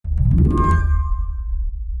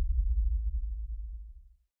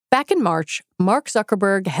Back in March, Mark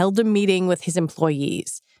Zuckerberg held a meeting with his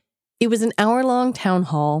employees. It was an hour-long town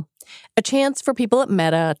hall, a chance for people at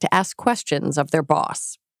Meta to ask questions of their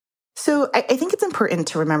boss. So I think it's important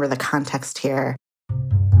to remember the context here.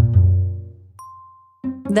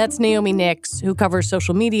 That's Naomi Nix, who covers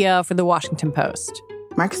social media for The Washington Post.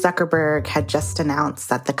 Mark Zuckerberg had just announced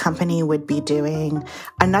that the company would be doing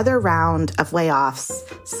another round of layoffs,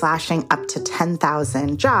 slashing up to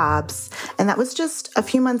 10,000 jobs. And that was just a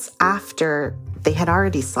few months after they had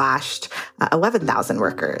already slashed 11,000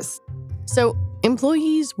 workers. So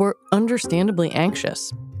employees were understandably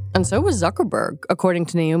anxious. And so was Zuckerberg, according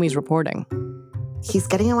to Naomi's reporting. He's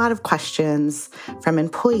getting a lot of questions from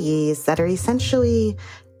employees that are essentially,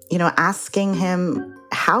 asking him,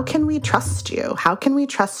 how can we trust you? How can we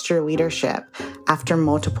trust your leadership after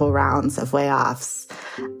multiple rounds of layoffs?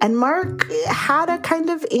 And Mark had a kind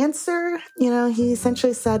of answer. He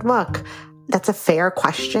essentially said, look, that's a fair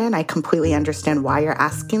question. I completely understand why you're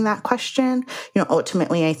asking that question.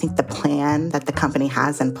 Ultimately, I think the plan that the company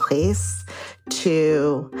has in place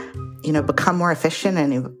to, become more efficient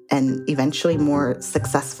and eventually more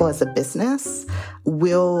successful as a business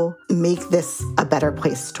will make this a better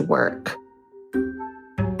place to work.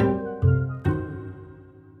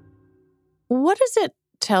 What does it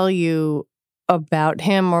tell you about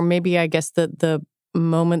him, or maybe I guess the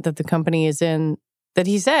moment that the company is in, that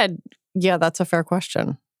he said, yeah, that's a fair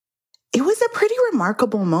question? It was a pretty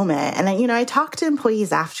remarkable moment. And, I talked to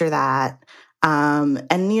employees after that. And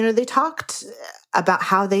they talked about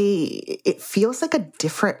how it feels like a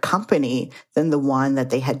different company than the one that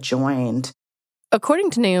they had joined.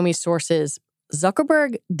 According to Naomi's sources,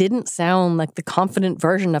 Zuckerberg didn't sound like the confident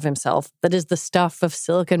version of himself that is the stuff of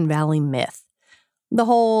Silicon Valley myth. The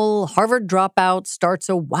whole Harvard dropout starts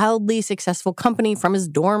a wildly successful company from his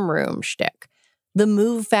dorm room shtick. The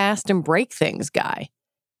move fast and break things guy.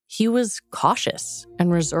 He was cautious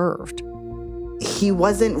and reserved. He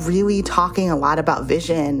wasn't really talking a lot about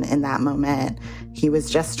vision in that moment. He was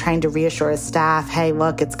just trying to reassure his staff, hey,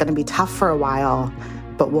 look, it's going to be tough for a while,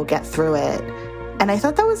 but we'll get through it. And I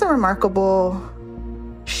thought that was a remarkable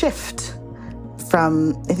shift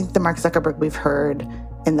from, I think, the Mark Zuckerberg we've heard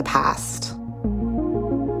in the past.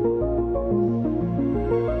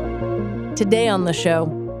 Today on the show,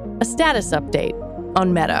 a status update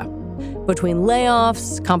on Meta. Between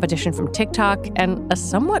layoffs, competition from TikTok, and a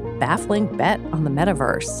somewhat baffling bet on the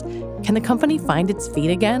metaverse, can the company find its feet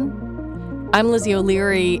again? I'm Lizzie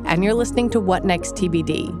O'Leary, and you're listening to What Next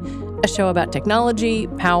TBD, a show about technology,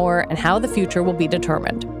 power, and how the future will be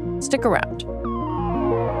determined. Stick around.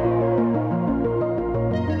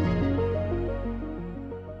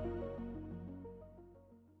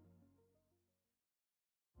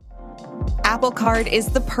 Apple Card is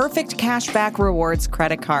the perfect cashback rewards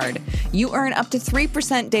credit card. You earn up to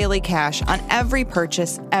 3% daily cash on every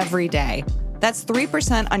purchase every day. That's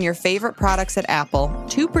 3% on your favorite products at Apple,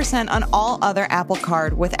 2% on all other Apple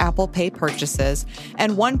Card with Apple Pay purchases,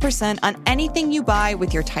 and 1% on anything you buy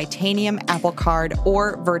with your titanium Apple Card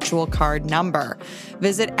or virtual card number.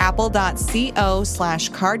 Visit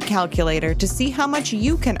apple.co/card calculator to see how much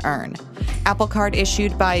you can earn. Apple Card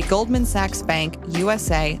issued by Goldman Sachs Bank,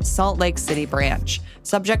 USA, Salt Lake City branch.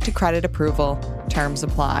 Subject to credit approval. Terms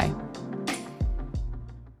apply.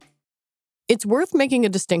 It's worth making a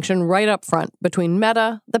distinction right up front between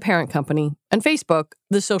Meta, the parent company, and Facebook,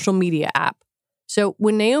 the social media app. So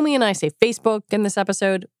when Naomi and I say Facebook in this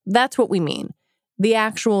episode, that's what we mean. The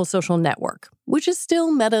actual social network, which is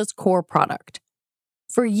still Meta's core product.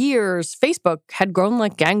 For years, Facebook had grown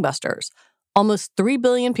like gangbusters. Almost 3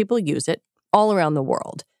 billion people use it all around the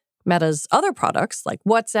world. Meta's other products, like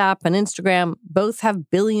WhatsApp and Instagram, both have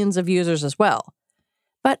billions of users as well.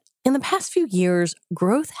 But in the past few years,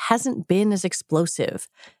 growth hasn't been as explosive,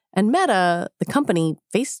 and Meta, the company,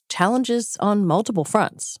 faced challenges on multiple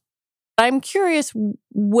fronts. I'm curious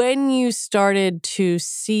when you started to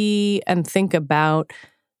see and think about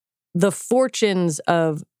the fortunes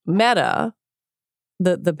of Meta,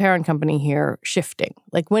 the parent company here, shifting.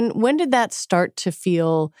 Like when did that start to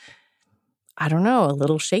feel, I don't know, a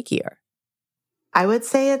little shakier? I would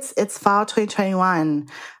say it's fall 2021.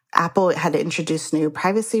 Apple had introduced new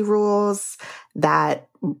privacy rules that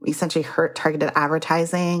essentially hurt targeted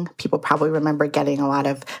advertising. People probably remember getting a lot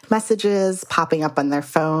of messages popping up on their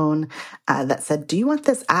phone that said, do you want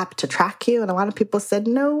this app to track you? And a lot of people said,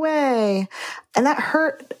 no way. And that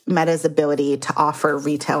hurt Meta's ability to offer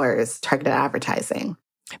retailers targeted advertising.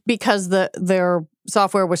 Because their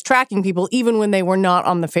software was tracking people even when they were not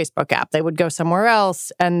on the Facebook app. They would go somewhere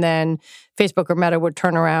else, and then Facebook or Meta would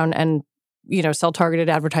turn around and sell targeted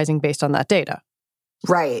advertising based on that data.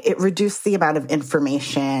 Right. It reduced the amount of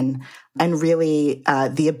information and really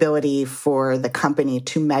the ability for the company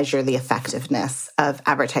to measure the effectiveness of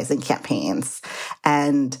advertising campaigns.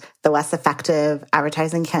 And the less effective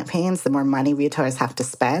advertising campaigns, the more money retailers have to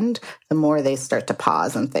spend, the more they start to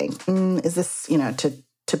pause and think, is this,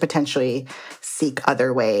 to potentially seek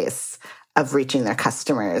other ways of reaching their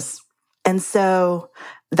customers. And so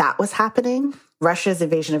that was happening. Russia's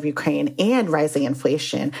invasion of Ukraine and rising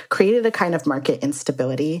inflation created a kind of market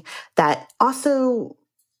instability that also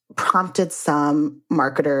prompted some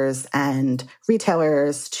marketers and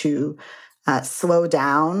retailers to slow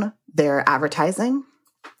down their advertising.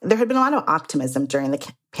 There had been a lot of optimism during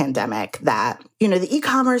the pandemic that, the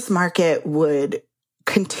e-commerce market would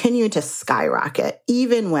continue to skyrocket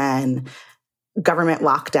even when government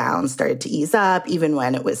lockdowns started to ease up, even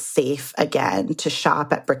when it was safe again to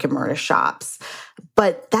shop at brick and mortar shops.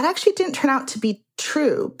 But that actually didn't turn out to be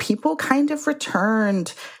true. People kind of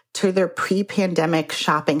returned to their pre-pandemic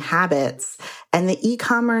shopping habits, and the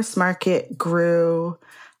e-commerce market grew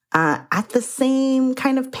at the same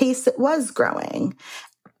kind of pace it was growing.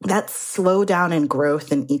 That slowdown in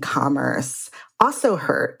growth in e-commerce also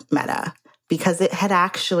hurt Meta because it had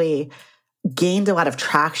actually gained a lot of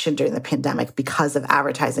traction during the pandemic because of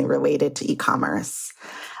advertising related to e-commerce.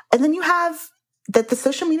 And then you have that the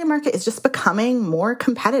social media market is just becoming more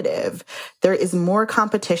competitive. There is more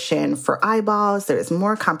competition for eyeballs. There is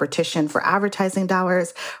more competition for advertising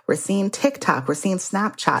dollars. We're seeing TikTok, we're seeing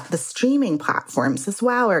Snapchat, the streaming platforms as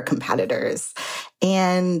well are competitors.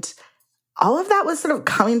 And all of that was sort of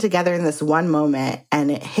coming together in this one moment, and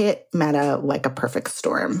it hit Meta like a perfect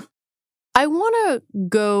storm. I want to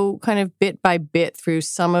go kind of bit by bit through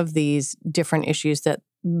some of these different issues that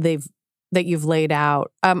you've laid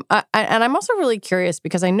out. And I'm also really curious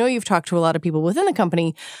because I know you've talked to a lot of people within the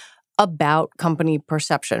company about company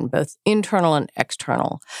perception, both internal and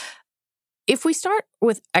external. If we start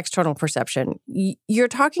with external perception, you're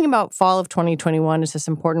talking about fall of 2021 as this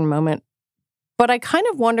important moment, but I kind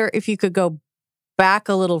of wonder if you could go back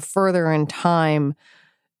a little further in time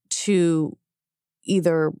to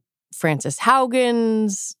either Frances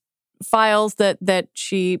Haugen's files that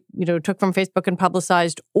she, took from Facebook and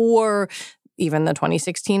publicized, or even the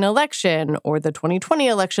 2016 election or the 2020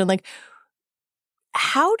 election. Like,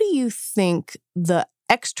 how do you think the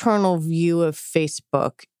external view of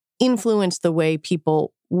Facebook influenced the way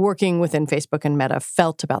people working within Facebook and Meta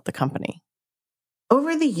felt about the company?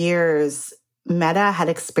 Over the years, Meta had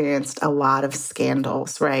experienced a lot of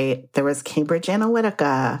scandals, right? There was Cambridge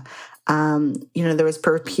Analytica. There was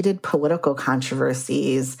repeated political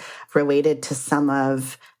controversies related to some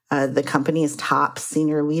of the company's top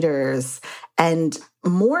senior leaders. And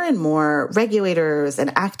more regulators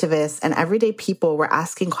and activists and everyday people were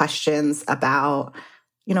asking questions about,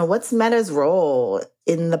 what's Meta's role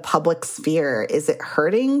in the public sphere? Is it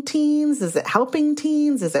hurting teens? Is it helping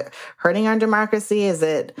teens? Is it hurting our democracy? Is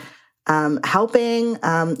it helping,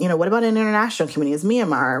 what about an international community? Is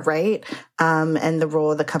Myanmar, right? And the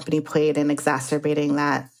role the company played in exacerbating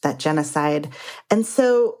that genocide. And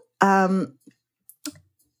so,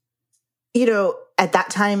 at that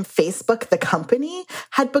time, Facebook, the company,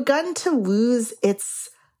 had begun to lose its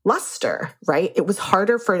luster, right? It was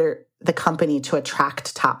harder for the company to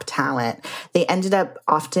attract top talent. They ended up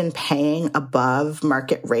often paying above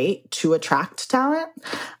market rate to attract talent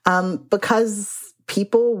because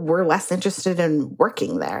people were less interested in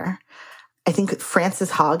working there. I think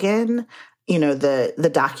Frances Haugen,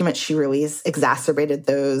 the document she released exacerbated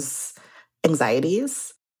those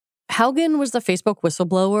anxieties. Haugen was the Facebook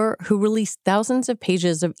whistleblower who released thousands of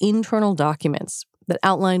pages of internal documents that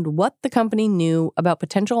outlined what the company knew about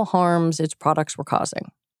potential harms its products were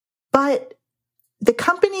causing. But the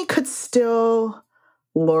company could still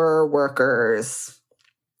lure workers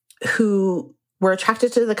who were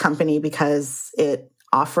attracted to the company because it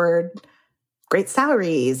offered great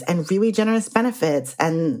salaries and really generous benefits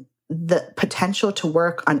and the potential to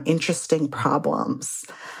work on interesting problems.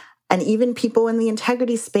 And even people in the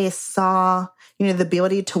integrity space saw, the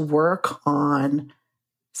ability to work on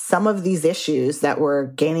some of these issues that were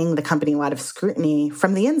gaining the company a lot of scrutiny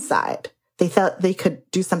from the inside. They thought they could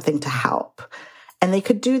do something to help. And they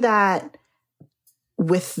could do that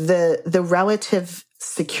with the relative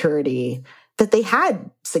security that they had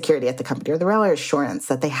security at the company, or the relative assurance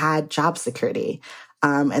that they had job security,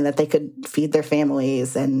 and that they could feed their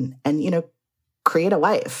families and create a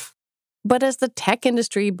life. But as the tech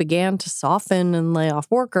industry began to soften and lay off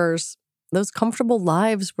workers, those comfortable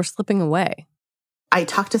lives were slipping away. I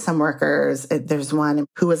talked to some workers. There's one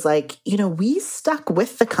who was like, we stuck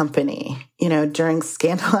with the company, during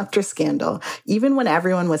scandal after scandal, even when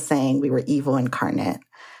everyone was saying we were evil incarnate.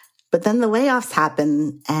 But then the layoffs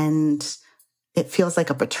happen and it feels like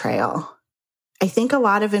a betrayal. I think a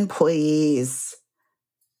lot of employees,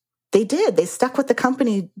 they stuck with the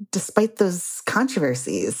company despite those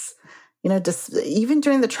controversies, even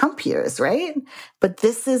during the Trump years, right? But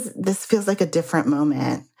this feels like a different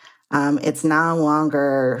moment. It's no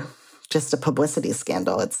longer just a publicity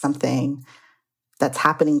scandal. It's something that's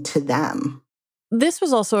happening to them. This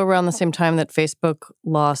was also around the same time that Facebook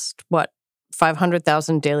lost,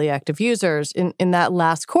 500,000 daily active users in that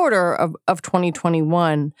last quarter of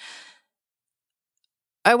 2021.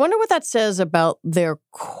 I wonder what that says about their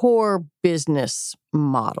core business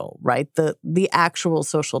model, right? The actual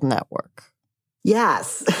social network.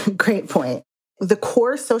 Yes, great point. The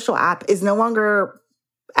core social app is no longer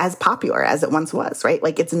as popular as it once was, right?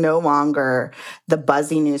 Like it's no longer the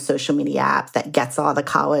buzzy new social media app that gets all the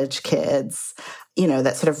college kids,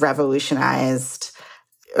 that sort of revolutionized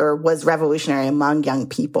or was revolutionary among young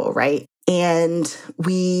people, right? And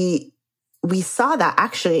we saw that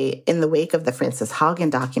actually in the wake of the Frances Haugen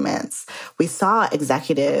documents. We saw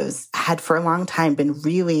executives had for a long time been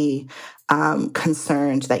really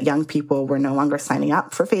concerned that young people were no longer signing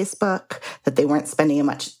up for Facebook, that they weren't spending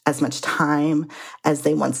as much time as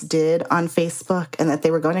they once did on Facebook, and that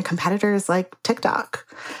they were going to competitors like TikTok.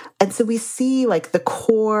 And so we see like the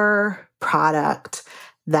core product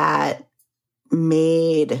that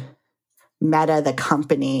made Meta the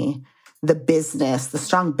company, the business, the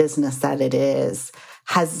strong business that it is,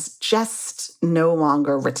 has just no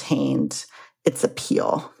longer retained its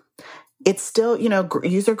appeal. It's still,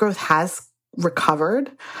 user growth has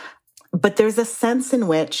recovered, but there's a sense in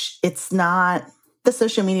which it's not the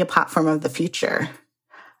social media platform of the future,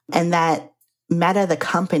 and that Meta, the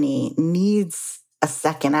company, needs a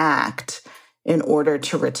second act in order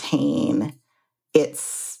to retain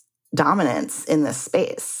its dominance in this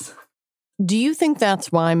space. Do you think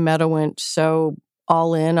that's why Meta went so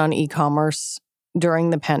all in on e-commerce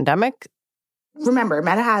during the pandemic? Remember,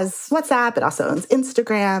 Meta has WhatsApp. It also owns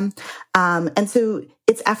Instagram. And so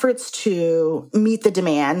its efforts to meet the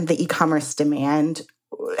demand, the e-commerce demand,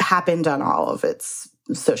 happened on all of its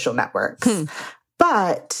social networks.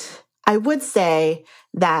 But I would say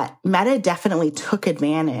that Meta definitely took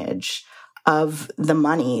advantage of the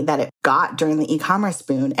money that it got during the e-commerce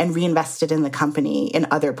boom and reinvested in the company in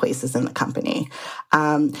other places in the company.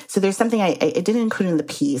 So there's something I didn't include in the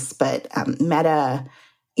piece, but Meta,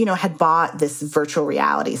 had bought this virtual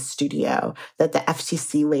reality studio that the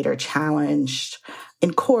FTC later challenged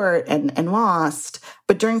in court and lost.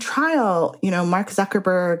 But during trial, Mark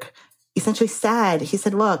Zuckerberg essentially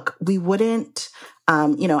said, look, we wouldn't,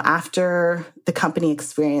 after the company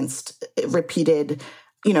experienced repeated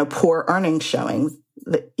poor earnings showing,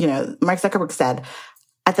 Mark Zuckerberg said,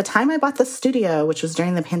 at the time I bought the studio, which was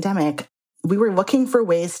during the pandemic, we were looking for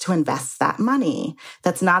ways to invest that money.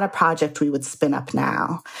 That's not a project we would spin up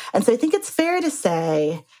now. And so I think it's fair to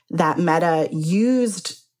say that Meta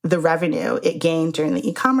used the revenue it gained during the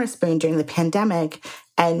e-commerce boom during the pandemic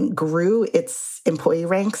and grew its employee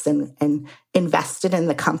ranks and invested in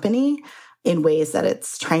the company in ways that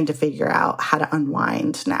it's trying to figure out how to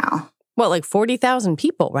unwind now. Like 40,000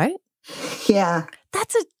 people, right? Yeah.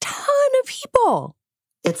 That's a ton of people.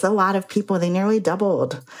 It's a lot of people. They nearly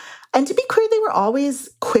doubled. And to be clear, they were always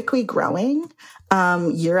quickly growing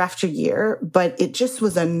year after year, but it just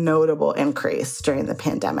was a notable increase during the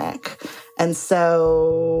pandemic. And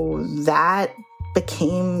so that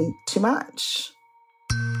became too much.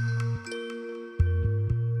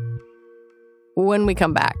 When we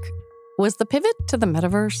come back, was the pivot to the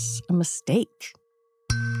metaverse a mistake?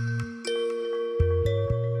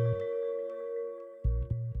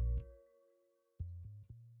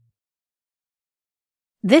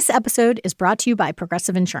 This episode is brought to you by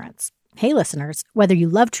Progressive Insurance. Hey, listeners, whether you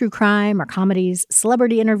love true crime or comedies,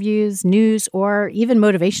 celebrity interviews, news, or even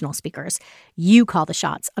motivational speakers, you call the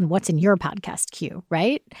shots on what's in your podcast queue,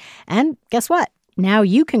 right? And guess what? Now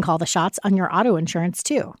you can call the shots on your auto insurance,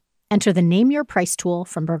 too. Enter the Name Your Price tool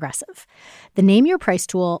from Progressive. The Name Your Price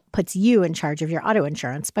tool puts you in charge of your auto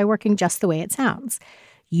insurance by working just the way it sounds.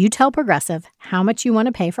 You tell Progressive how much you want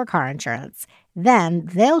to pay for car insurance. Then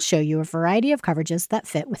they'll show you a variety of coverages that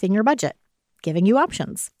fit within your budget, giving you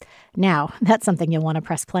options. Now, that's something you'll want to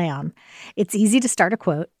press play on. It's easy to start a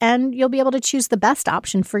quote, and you'll be able to choose the best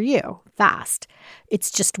option for you fast. It's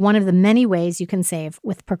just one of the many ways you can save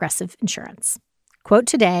with Progressive Insurance. Quote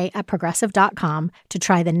today at Progressive.com to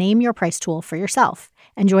try the Name Your Price tool for yourself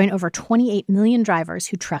and join over 28 million drivers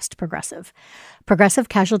who trust Progressive. Progressive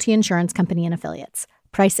Casualty Insurance Company and Affiliates.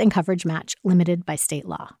 Price and coverage match limited by state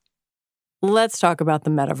law. Let's talk about the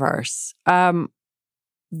metaverse.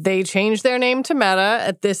 They changed their name to Meta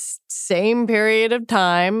at this same period of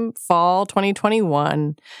time, fall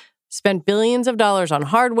 2021, spent billions of dollars on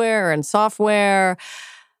hardware and software.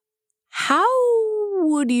 How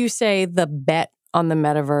would you say the bet on the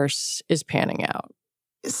metaverse is panning out?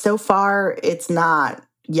 So far, it's not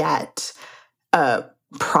yet a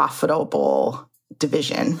profitable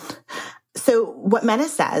division. So what Meta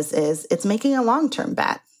says is it's making a long-term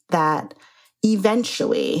bet that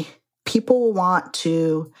eventually people will want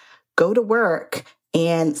to go to work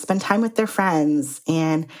and spend time with their friends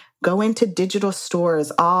and go into digital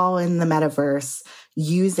stores all in the metaverse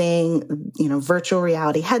using, virtual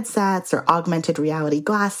reality headsets or augmented reality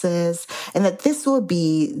glasses, and that this will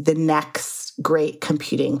be the next great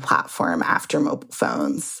computing platform after mobile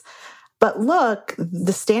phones. But look,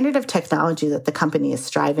 the standard of technology that the company is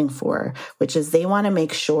striving for, which is they want to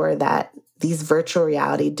make sure that these virtual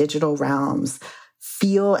reality digital realms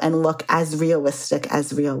feel and look as realistic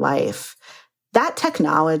as real life. That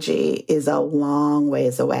technology is a long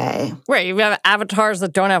ways away. Right. You have avatars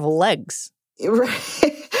that don't have legs.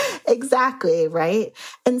 Right. Exactly, right?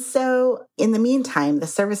 And so in the meantime, the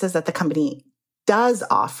services that the company does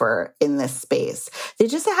offer in this space, they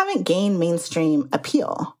just haven't gained mainstream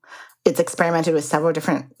appeal. It's experimented with several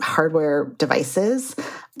different hardware devices.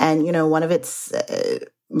 And, one of its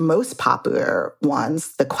most popular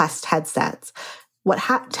ones, the Quest headsets, what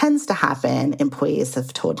tends to happen, employees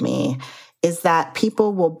have told me, is that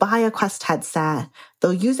people will buy a Quest headset,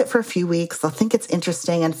 they'll use it for a few weeks, they'll think it's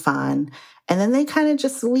interesting and fun, and then they kind of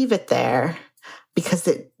just leave it there because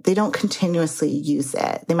they don't continuously use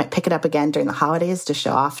it. They might pick it up again during the holidays to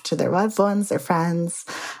show off to their loved ones, their friends,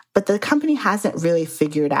 but the company hasn't really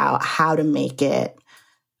figured out how to make it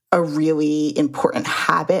a really important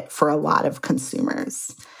habit for a lot of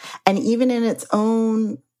consumers. And even in its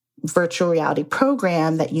own virtual reality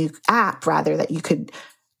program that you could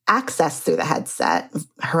access through the headset,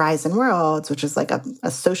 Horizon Worlds, which is like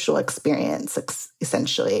a social experience,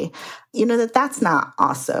 essentially, that's not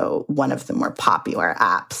also one of the more popular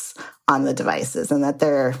apps on the devices, and that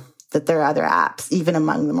there are other apps, even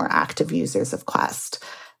among the more active users of Quest,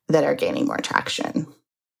 that are gaining more traction.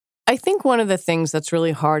 I think one of the things that's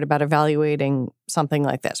really hard about evaluating something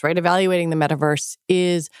like this, right? Evaluating the metaverse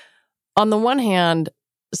is, on the one hand,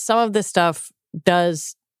 some of this stuff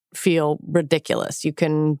does feel ridiculous. You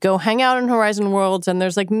can go hang out in Horizon Worlds and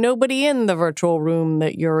there's nobody in the virtual room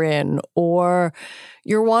that you're in, or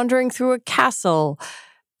you're wandering through a castle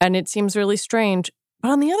and it seems really strange.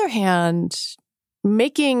 But on the other hand,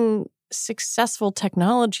 making successful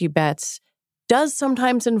technology bets does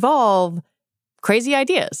sometimes involve crazy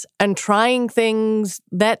ideas and trying things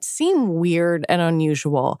that seem weird and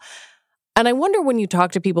unusual. And I wonder, when you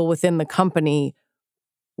talk to people within the company,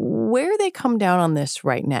 where they come down on this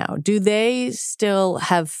right now. Do they still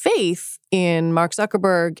have faith in Mark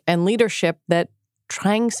Zuckerberg and leadership that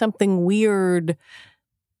trying something weird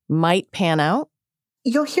might pan out?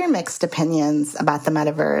 You'll hear mixed opinions about the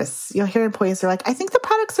metaverse. You'll hear employees who are like, I think the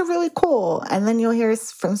products are really cool. And then you'll hear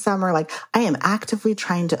from some who are like, I am actively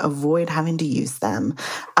trying to avoid having to use them.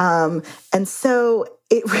 And so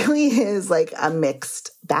it really is like a mixed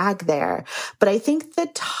bag there. But I think the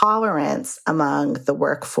tolerance among the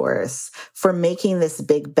workforce for making this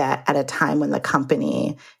big bet at a time when the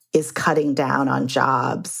company is cutting down on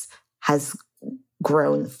jobs has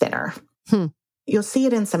grown thinner. You'll see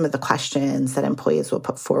it in some of the questions that employees will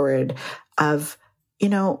put forward of,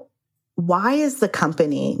 why is the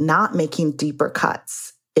company not making deeper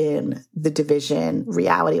cuts in the division,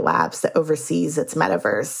 Reality Labs, that oversees its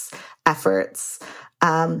metaverse efforts,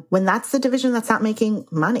 when that's the division that's not making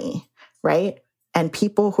money, right? And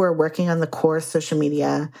people who are working on the core social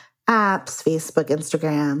media apps, Facebook,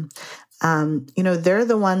 Instagram, they're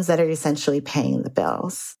the ones that are essentially paying the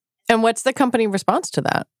bills. And what's the company response to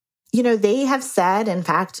that? They have said, in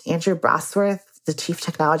fact, Andrew Brosworth, the chief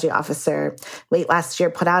technology officer, late last year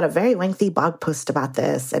put out a very lengthy blog post about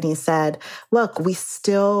this. And he said, look, we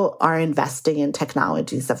still are investing in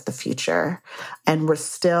technologies of the future. And we're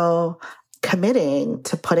still committing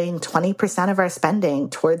to putting 20% of our spending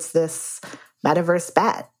towards this metaverse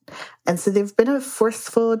bet. And so there's been a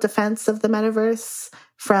forceful defense of the metaverse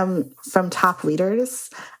from top leaders,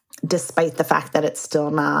 despite the fact that it's still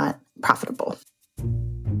not profitable.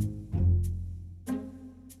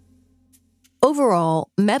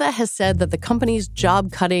 Overall, Meta has said that the company's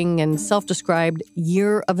job-cutting and self-described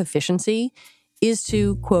year of efficiency is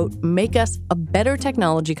to, quote, make us a better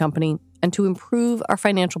technology company and to improve our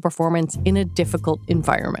financial performance in a difficult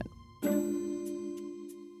environment.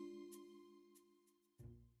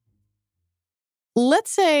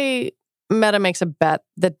 Let's say Meta makes a bet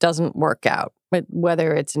that doesn't work out,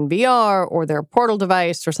 whether it's in VR or their portal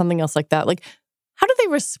device or something else like that. Like, how do they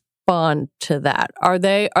respond to that? Are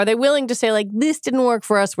they willing to say, like, this didn't work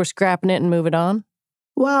for us, we're scrapping it and move it on?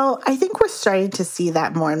 Well, I think we're starting to see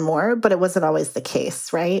that more and more, but it wasn't always the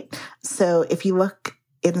case, right? So if you look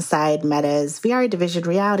inside Meta's VR division,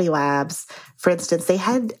 Reality Labs, for instance, they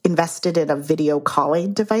had invested in a video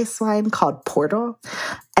calling device line called Portal.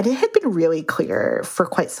 And it had been really clear for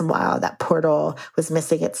quite some while that Portal was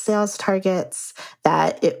missing its sales targets,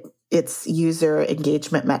 that its user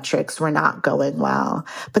engagement metrics were not going well.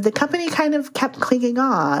 But the company kind of kept clinging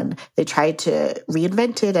on. They tried to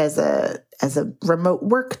reinvent it as a remote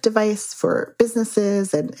work device for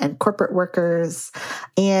businesses and corporate workers.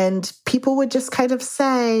 And people would just kind of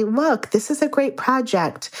say, look, this is a great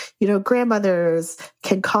project. You know, grandmothers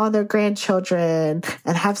can call their grandchildren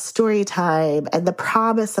and have story time. And the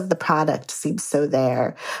promise of the product seems so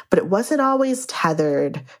there. But it wasn't always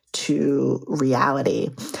tethered to reality.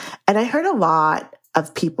 And I heard a lot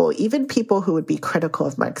of people, even people who would be critical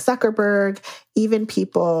of Mark Zuckerberg, even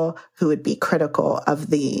people who would be critical of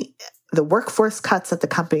the workforce cuts that the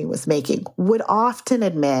company was making, would often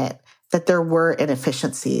admit that there were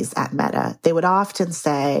inefficiencies at Meta. They would often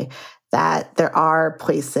say that there are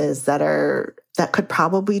places that could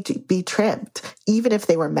probably be trimmed, even if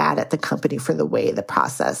they were mad at the company for the way the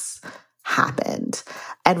process happened.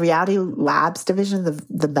 And Reality Labs division,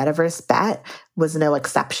 the metaverse bet, was no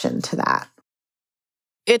exception to that.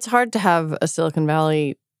 It's hard to have a Silicon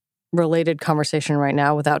Valley related conversation right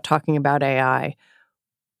now without talking about AI.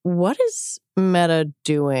 What is Meta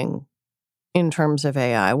doing in terms of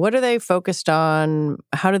AI? What are they focused on?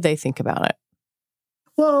 How do they think about it?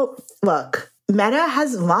 Well, look, Meta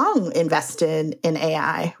has long invested in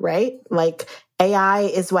AI, right? Like, AI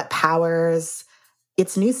is what powers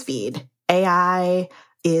its newsfeed. AI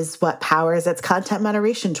is what powers its content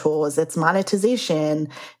moderation tools, its monetization,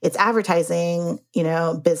 its advertising,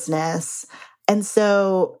 business. And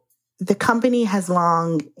so the company has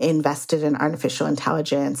long invested in artificial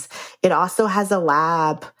intelligence. It also has a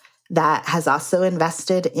lab that has also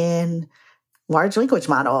invested in large language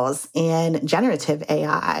models and generative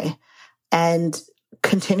AI, and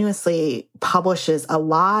continuously publishes a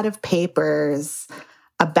lot of papers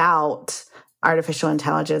about artificial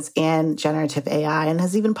intelligence and generative AI, and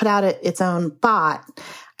has even put out its own bot.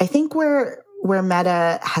 I think where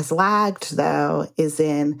Meta has lagged, though, is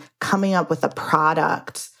in coming up with a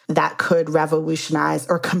product that could revolutionize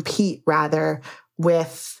or compete, rather,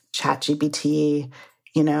 with ChatGPT,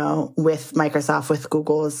 with Microsoft, with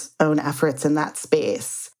Google's own efforts in that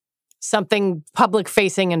space. Something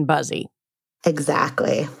public-facing and buzzy.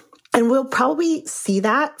 Exactly. And we'll probably see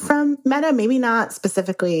that from Meta, maybe not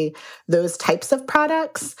specifically those types of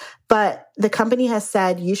products, but the company has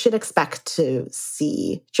said you should expect to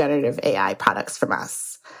see generative AI products from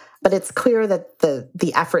us. But it's clear that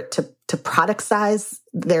the effort to productize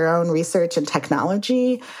their own research and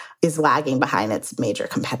technology is lagging behind its major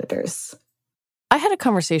competitors. I had a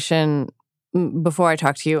conversation before I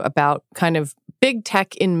talked to you about kind of big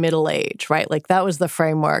tech in middle age, right? Like, that was the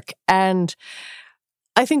framework. And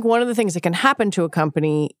I think one of the things that can happen to a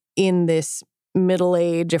company in this middle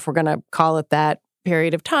age, if we're going to call it that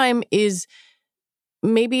period of time, is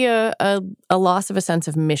maybe a loss of a sense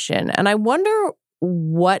of mission. And I wonder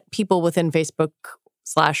what people within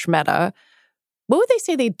Facebook/Meta, what would they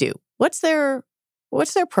say they do? What's their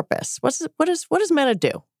purpose? What does Meta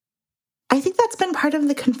do? I think that's been part of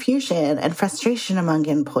the confusion and frustration among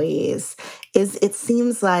employees. Is it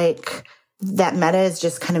seems like that Meta is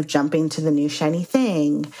just kind of jumping to the new shiny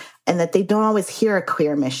thing, and that they don't always hear a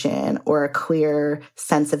clear mission or a clear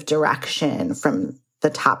sense of direction from the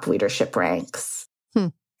top leadership ranks.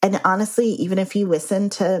 And honestly, even if you listen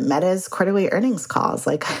to Meta's quarterly earnings calls,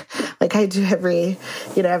 like I do every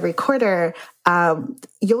quarter,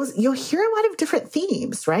 you'll hear a lot of different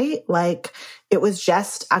themes, right? Like, it was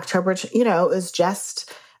just October,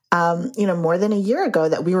 more than a year ago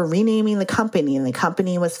that we were renaming the company, and the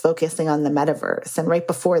company was focusing on the metaverse. And right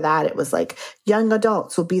before that, it was like young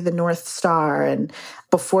adults will be the North Star. And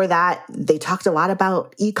before that, they talked a lot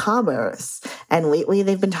about e-commerce. And lately,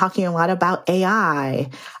 they've been talking a lot about AI.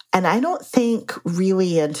 And I don't think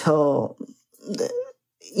really until,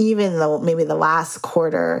 even though maybe the last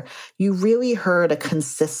quarter, you really heard a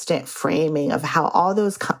consistent framing of how all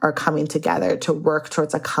those are coming together to work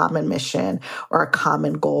towards a common mission or a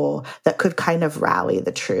common goal that could kind of rally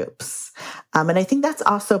the troops. And I think that's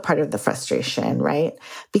also part of the frustration, right?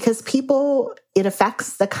 Because it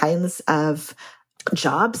affects the kinds of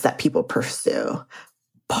jobs that people pursue.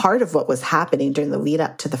 Part of what was happening during the lead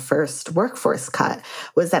up to the first workforce cut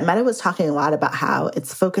was that Meta was talking a lot about how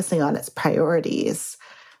it's focusing on its priorities.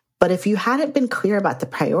 But if you hadn't been clear about the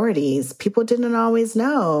priorities, people didn't always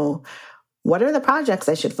know, what are the projects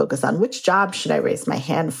I should focus on? Which job should I raise my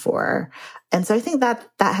hand for? And so I think that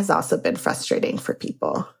has also been frustrating for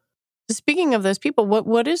people. Speaking of those people,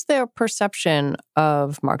 what is their perception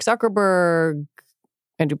of Mark Zuckerberg,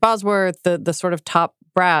 Andrew Bosworth, the sort of top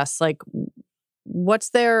brass? Like, what's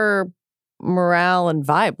their morale and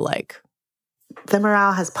vibe like? The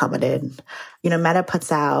morale has plummeted. Meta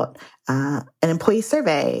puts out an employee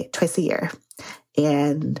survey twice a year.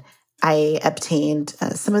 And I obtained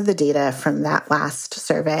some of the data from that last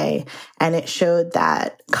survey, and it showed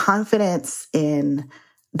that confidence in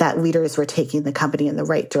that leaders were taking the company in the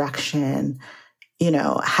right direction,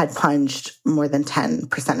 had plunged more than 10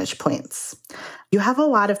 percentage points. You have a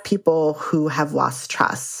lot of people who have lost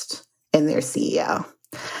trust in their CEO.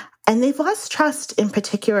 And they've lost trust in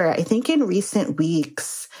particular, I think in recent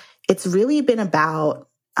weeks, it's really been about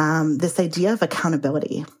this idea of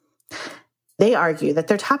accountability. They argue that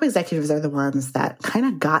their top executives are the ones that kind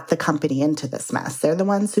of got the company into this mess. They're the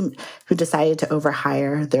ones who decided to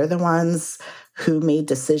overhire. They're the ones who made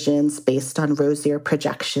decisions based on rosier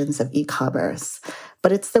projections of e-commerce.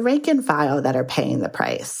 But it's the rank and file that are paying the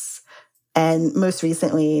price. And most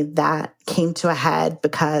recently, that came to a head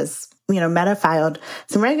because Meta filed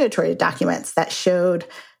some regulatory documents that showed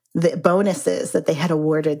the bonuses that they had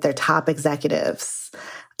awarded their top executives.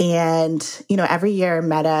 And, every year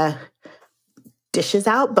Meta dishes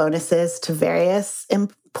out bonuses to various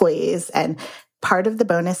employees, and part of the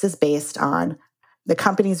bonus is based on the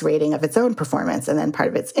company's rating of its own performance and then part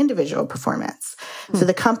of its individual performance. So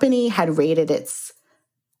the company had rated its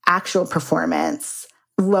actual performance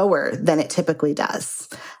lower than it typically does.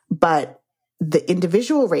 But the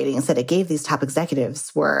individual ratings that it gave these top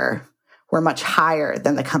executives were much higher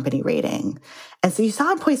than the company rating. And so you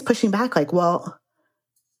saw employees pushing back like, well,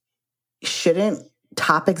 shouldn't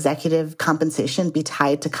top executive compensation be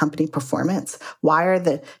tied to company performance? Why are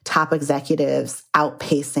the top executives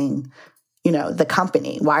outpacing, the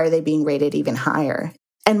company? Why are they being rated even higher?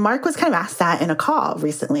 And Mark was kind of asked that in a call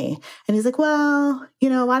recently. And he's like, well, a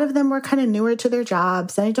lot of them were kind of newer to their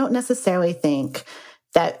jobs. And I don't necessarily think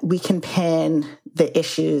that we can pin the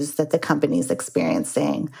issues that the company's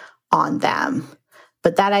experiencing on them.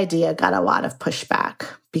 But that idea got a lot of pushback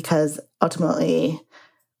because ultimately,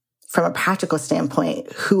 from a practical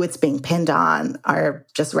standpoint, who it's being pinned on are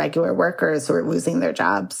just regular workers who are losing their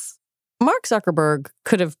jobs. Mark Zuckerberg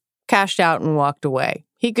could have cashed out and walked away.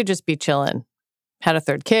 He could just be chilling, had a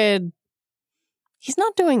third kid. He's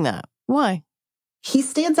not doing that. Why? He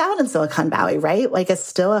stands out in Silicon Valley, right? Like it's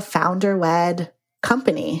still a founder-led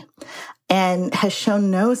company and has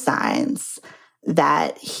shown no signs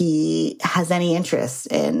that he has any interest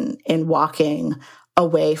in walking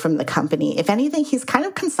away from the company. If anything, he's kind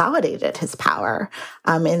of consolidated his power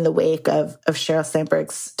in the wake of Sheryl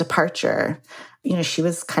Sandberg's departure. She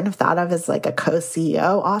was kind of thought of as like a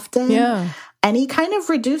co-CEO often. Yeah. And he kind of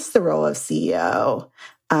reduced the role of CEO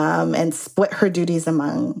and split her duties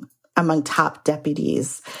among top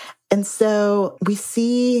deputies. And so we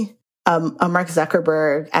see a Mark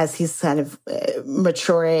Zuckerberg, as he's kind of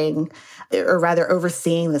maturing, or rather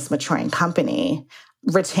overseeing this maturing company,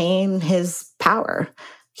 retain his power.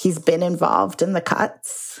 He's been involved in the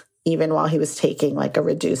cuts, even while he was taking like a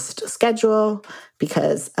reduced schedule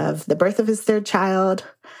because of the birth of his third child.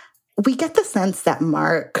 We get the sense that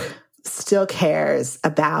Mark still cares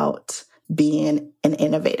about being an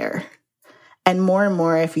innovator. And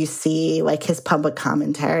more, if you see like his public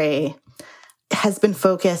commentary, has been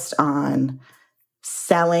focused on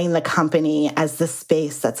selling the company as the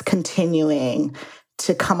space that's continuing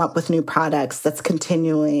to come up with new products, that's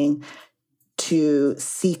continuing to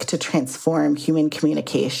seek to transform human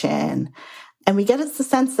communication. And we get the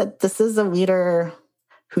sense that this is a leader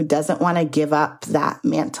who doesn't want to give up that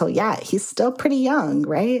mantle yet. He's still pretty young,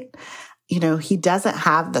 right? He doesn't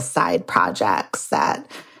have the side projects that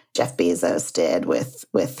Jeff Bezos did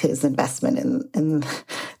with his investment in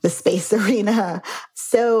the space arena.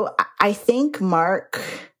 So I think Mark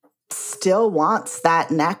still wants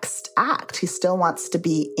that next act. He still wants to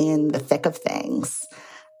be in the thick of things.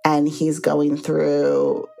 And he's going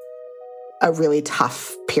through a really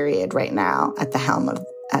tough period right now at the helm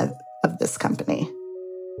of this company.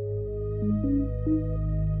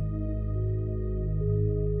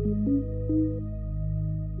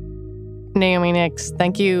 Naomi Nix,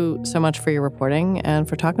 thank you so much for your reporting and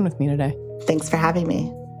for talking with me today. Thanks for having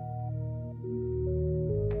me.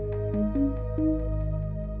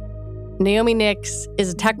 Naomi Nix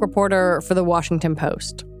is a tech reporter for The Washington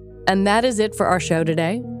Post. And that is it for our show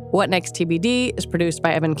today. What Next TBD is produced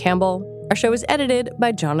by Evan Campbell. Our show is edited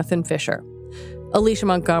by Jonathan Fisher. Alicia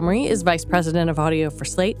Montgomery is Vice President of Audio for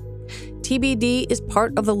Slate. TBD is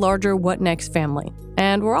part of the larger What Next family.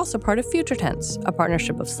 And we're also part of Future Tense, a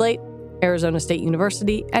partnership of Slate, Arizona State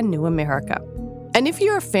University, and New America. And if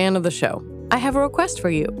you're a fan of the show, I have a request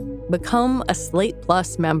for you. Become a Slate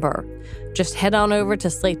Plus member. Just head on over to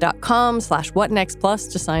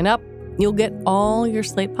slate.com/whatnextplus to sign up. You'll get all your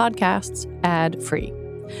Slate podcasts ad-free.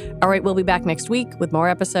 All right, we'll be back next week with more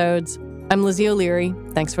episodes. I'm Lizzie O'Leary.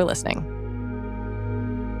 Thanks for listening.